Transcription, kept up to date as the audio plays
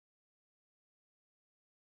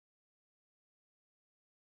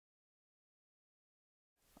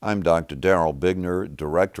I'm Dr. Darell Bigner,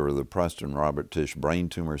 Director of the Preston Robert Tisch Brain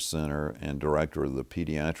Tumor Center and Director of the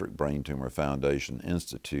Pediatric Brain Tumor Foundation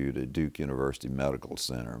Institute at Duke University Medical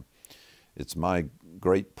Center. It's my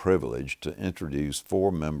great privilege to introduce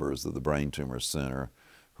 4 members of the Brain Tumor Center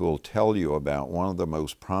who will tell you about one of the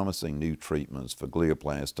most promising new treatments for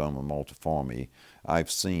glioblastoma multiforme I've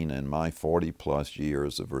seen in my 40-plus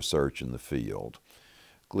years of research in the field.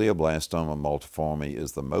 Glioblastoma multiforme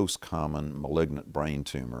is the most common malignant brain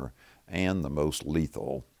tumor and the most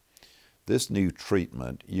lethal. This new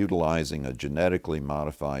treatment, utilizing a genetically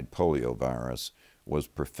modified poliovirus, was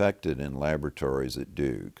perfected in laboratories at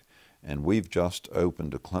Duke, and we've just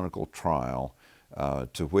opened a clinical trial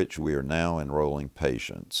to which we are now enrolling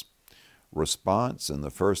patients. Response in the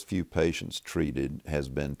first few patients treated has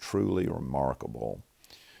been truly remarkable.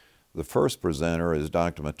 The first presenter is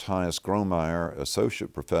Dr. Matthias Gromeier,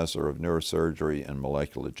 Associate Professor of Neurosurgery and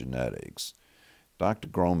Molecular Genetics. Dr.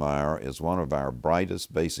 Gromeier is one of our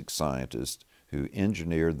brightest basic scientists who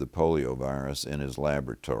engineered the poliovirus in his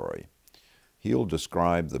laboratory. He'll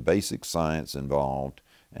describe the basic science involved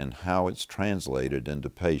and how it's translated into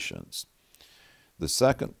patients. The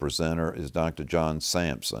second presenter is Dr. John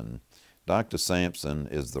Sampson. Dr. Sampson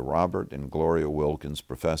is the Robert and Gloria Wilkins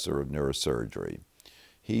Professor of Neurosurgery.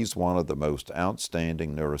 He's one of the most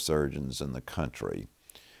outstanding neurosurgeons in the country.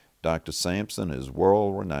 Dr. Sampson is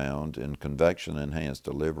world-renowned in convection-enhanced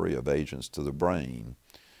delivery of agents to the brain.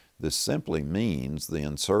 This simply means the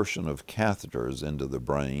insertion of catheters into the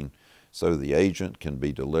brain so the agent can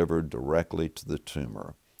be delivered directly to the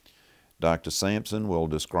tumor. Dr. Sampson will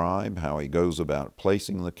describe how he goes about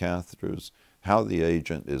placing the catheters, how the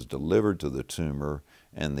agent is delivered to the tumor,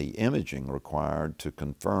 and the imaging required to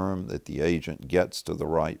confirm that the agent gets to the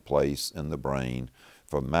right place in the brain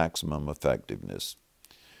for maximum effectiveness.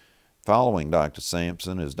 Following Dr.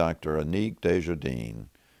 Sampson is Dr. Annick Desjardins.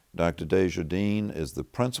 Dr. Desjardins is the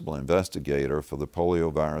principal investigator for the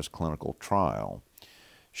poliovirus clinical trial.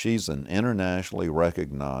 She's an internationally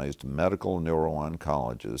recognized medical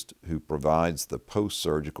neuro-oncologist who provides the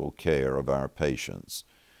post-surgical care of our patients.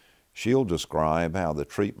 She'll describe how the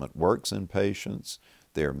treatment works in patients,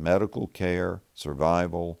 their medical care,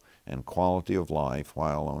 survival, and quality of life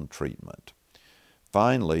while on treatment.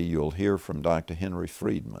 Finally, you'll hear from Dr. Henry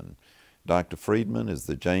Friedman. Dr. Friedman is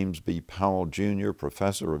the James B. Powell Jr.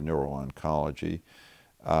 Professor of Neuro-Oncology,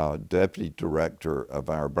 Deputy Director of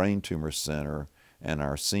our Brain Tumor Center, and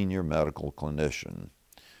our senior medical clinician.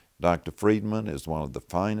 Dr. Friedman is one of the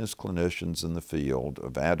finest clinicians in the field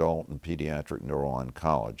of adult and pediatric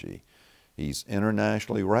neuro-oncology. He's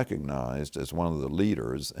internationally recognized as one of the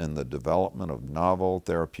leaders in the development of novel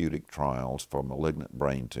therapeutic trials for malignant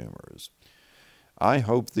brain tumors. I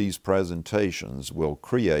hope these presentations will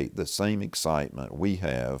create the same excitement we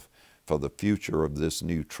have for the future of this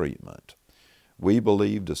new treatment. We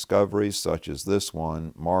believe discoveries such as this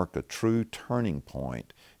one mark a true turning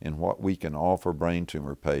point in what we can offer brain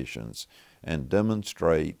tumor patients and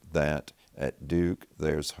demonstrate that at Duke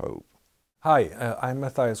there's hope. Hi, I'm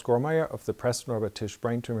Matthias Gromeier of the Preston Robert Tisch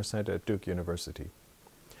Brain Tumor Center at Duke University.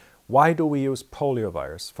 Why do we use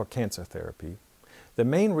poliovirus for cancer therapy? The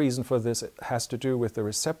main reason for this has to do with the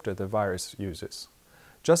receptor the virus uses.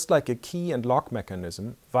 Just like a key and lock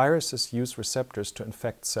mechanism, viruses use receptors to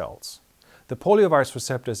infect cells. The poliovirus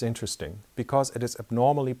receptor is interesting because it is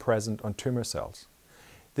abnormally present on tumor cells.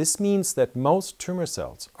 This means that most tumor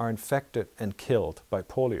cells are infected and killed by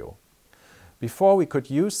polio. Before we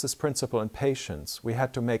could use this principle in patients, we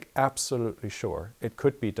had to make absolutely sure it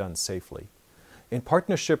could be done safely. In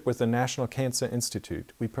partnership with the National Cancer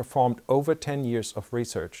Institute, we performed over 10 years of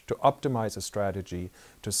research to optimize a strategy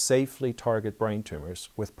to safely target brain tumors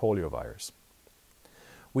with poliovirus.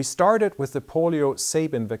 We started with the polio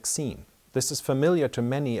Sabin vaccine. This is familiar to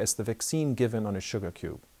many as the vaccine given on a sugar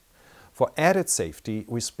cube. For added safety,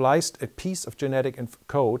 we spliced a piece of genetic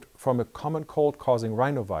code from a common cold-causing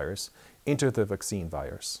rhinovirus into the vaccine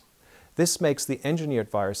virus. This makes the engineered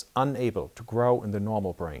virus unable to grow in the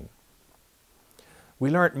normal brain. We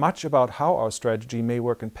learned much about how our strategy may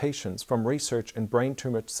work in patients from research in brain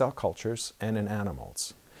tumor cell cultures and in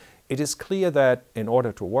animals. It is clear that, in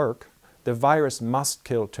order to work, the virus must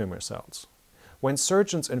kill tumor cells. When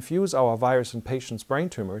surgeons infuse our virus in patients' brain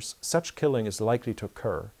tumors, such killing is likely to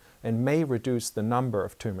occur and may reduce the number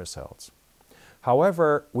of tumor cells.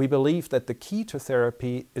 However, we believe that the key to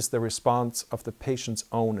therapy is the response of the patient's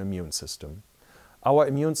own immune system. Our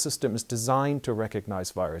immune system is designed to recognize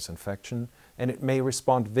virus infection, and it may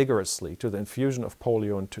respond vigorously to the infusion of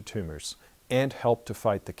polio into tumors and help to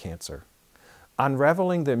fight the cancer.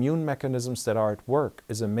 Unraveling the immune mechanisms that are at work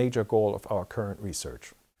is a major goal of our current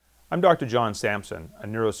research. I'm Dr. John Sampson, a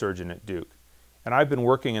neurosurgeon at Duke, and I've been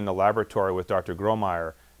working in the laboratory with Dr.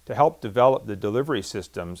 Gromeier to help develop the delivery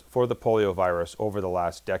systems for the poliovirus over the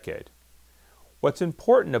last decade. What's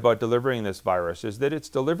important about delivering this virus is that it's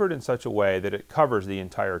delivered in such a way that it covers the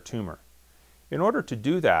entire tumor. In order to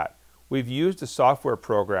do that, we've used a software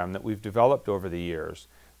program that we've developed over the years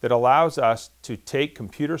that allows us to take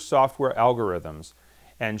computer software algorithms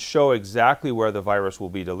and show exactly where the virus will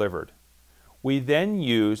be delivered. We then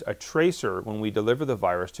use a tracer when we deliver the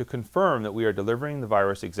virus to confirm that we are delivering the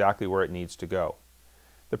virus exactly where it needs to go.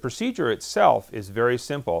 The procedure itself is very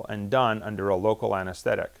simple and done under a local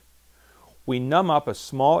anesthetic. We numb up a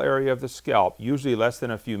small area of the scalp, usually less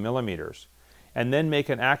than a few millimeters, and then make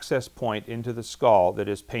an access point into the skull that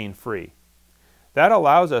is pain-free. That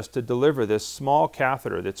allows us to deliver this small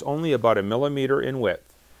catheter that's only about a millimeter in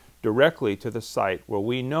width directly to the site where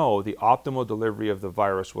we know the optimal delivery of the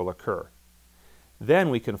virus will occur.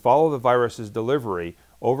 Then we can follow the virus's delivery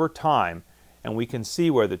over time, and we can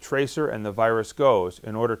see where the tracer and the virus goes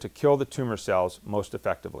in order to kill the tumor cells most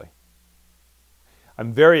effectively.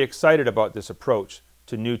 I'm very excited about this approach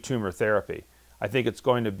to new tumor therapy. I think it's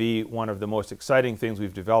going to be one of the most exciting things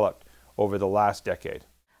we've developed over the last decade.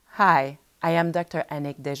 Hi, I am Dr.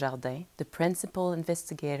 Annick Desjardins, the principal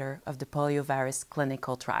investigator of the poliovirus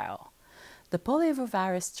clinical trial. The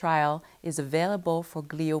poliovirus trial is available for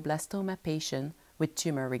glioblastoma patients with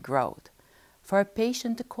tumor regrowth. For a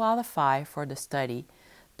patient to qualify for the study,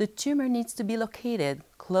 the tumor needs to be located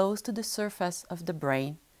close to the surface of the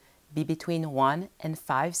brain, be between 1 and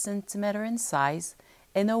 5 centimeters in size,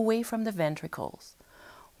 and away from the ventricles.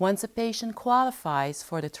 Once a patient qualifies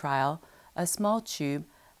for the trial, a small tube,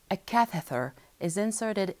 a catheter, is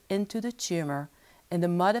inserted into the tumor, and the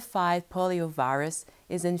modified poliovirus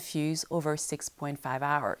is infused over 6.5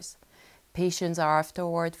 hours. Patients are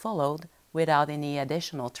afterward followed without any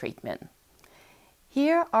additional treatment.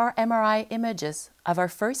 Here are MRI images of our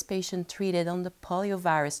first patient treated on the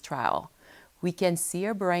poliovirus trial. We can see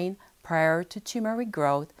her brain prior to tumor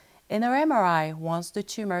regrowth and her MRI once the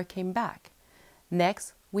tumor came back.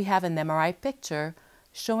 Next, we have an MRI picture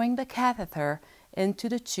showing the catheter into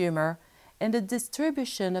the tumor and the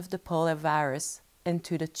distribution of the poliovirus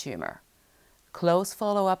into the tumor. Close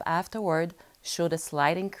follow-up afterward showed a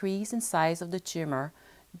slight increase in size of the tumor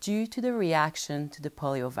due to the reaction to the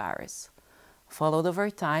poliovirus, followed over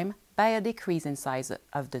time by a decrease in size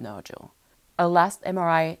of the nodule. A last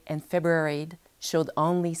MRI in February showed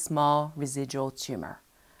only small residual tumor.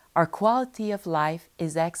 Our quality of life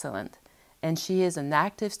is excellent, and she is an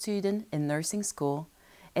active student in nursing school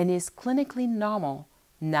and is clinically normal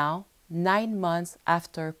now 9 months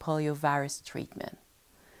after poliovirus treatment.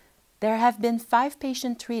 There have been 5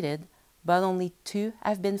 patients treated, but only 2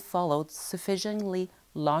 have been followed sufficiently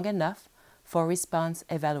long enough for response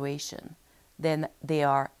evaluation. Then they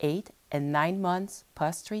are 8 and 9 months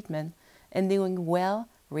post-treatment and doing well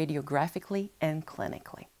radiographically and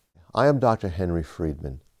clinically. I am Dr. Henry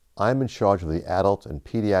Friedman. I am in charge of the adult and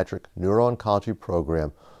pediatric neuro-oncology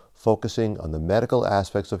program focusing on the medical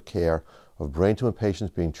aspects of care of brain tumor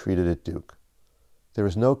patients being treated at Duke. There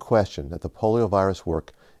is no question that the poliovirus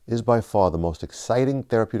work is by far the most exciting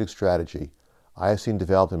therapeutic strategy I have seen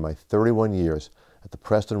developed in my 31 years at the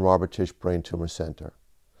Preston Tisch Brain Tumor Center.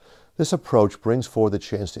 This approach brings forward the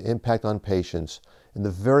chance to impact on patients in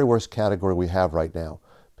the very worst category we have right now,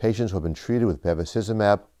 patients who have been treated with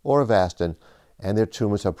bevacizumab or Avastin and their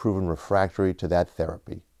tumors have proven refractory to that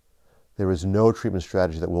therapy. There is no treatment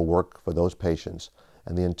strategy that will work for those patients,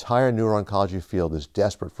 and the entire neuro-oncology field is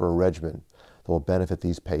desperate for a regimen that will benefit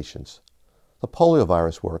these patients. The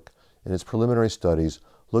poliovirus work, in its preliminary studies,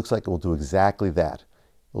 looks like it will do exactly that.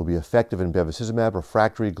 It will be effective in bevacizumab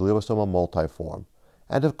refractory glioblastoma multiforme,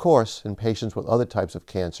 and of course in patients with other types of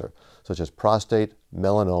cancer, such as prostate,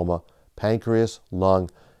 melanoma, pancreas, lung,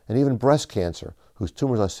 and even breast cancer, whose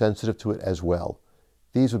tumors are sensitive to it as well.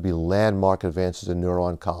 These would be landmark advances in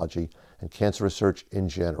neuro-oncology and cancer research in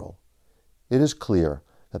general. It is clear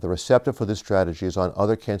that the receptor for this strategy is on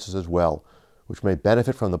other cancers as well, which may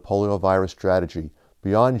benefit from the poliovirus strategy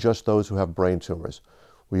beyond just those who have brain tumors.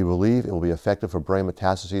 We believe it will be effective for brain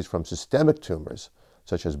metastases from systemic tumors,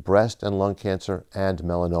 such as breast and lung cancer and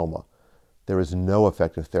melanoma. There is no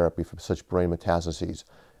effective therapy for such brain metastases,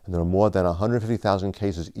 and there are more than 150,000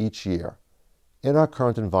 cases each year. In our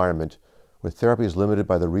current environment, where therapy is limited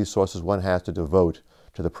by the resources one has to devote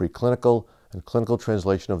to the preclinical and clinical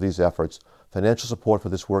translation of these efforts, financial support for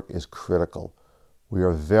this work is critical. We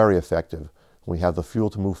are very effective, and we have the fuel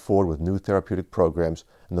to move forward with new therapeutic programs,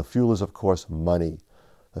 and the fuel is, of course, money.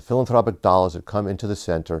 The philanthropic dollars that come into the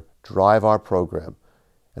center drive our program,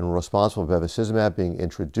 and were responsible for bevacizumab being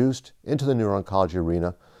introduced into the neuro-oncology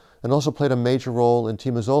arena, and also played a major role in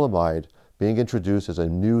temozolomide being introduced as a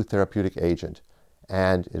new therapeutic agent.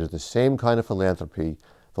 And it is the same kind of philanthropy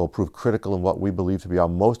that will prove critical in what we believe to be our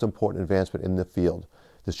most important advancement in the field,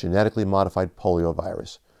 this genetically modified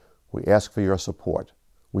poliovirus. We ask for your support.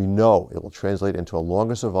 We know it will translate into a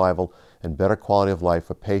longer survival and better quality of life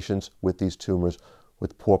for patients with these tumors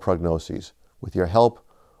with poor prognoses. With your help,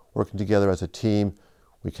 working together as a team,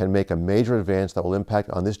 we can make a major advance that will impact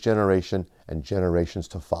on this generation and generations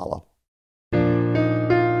to follow.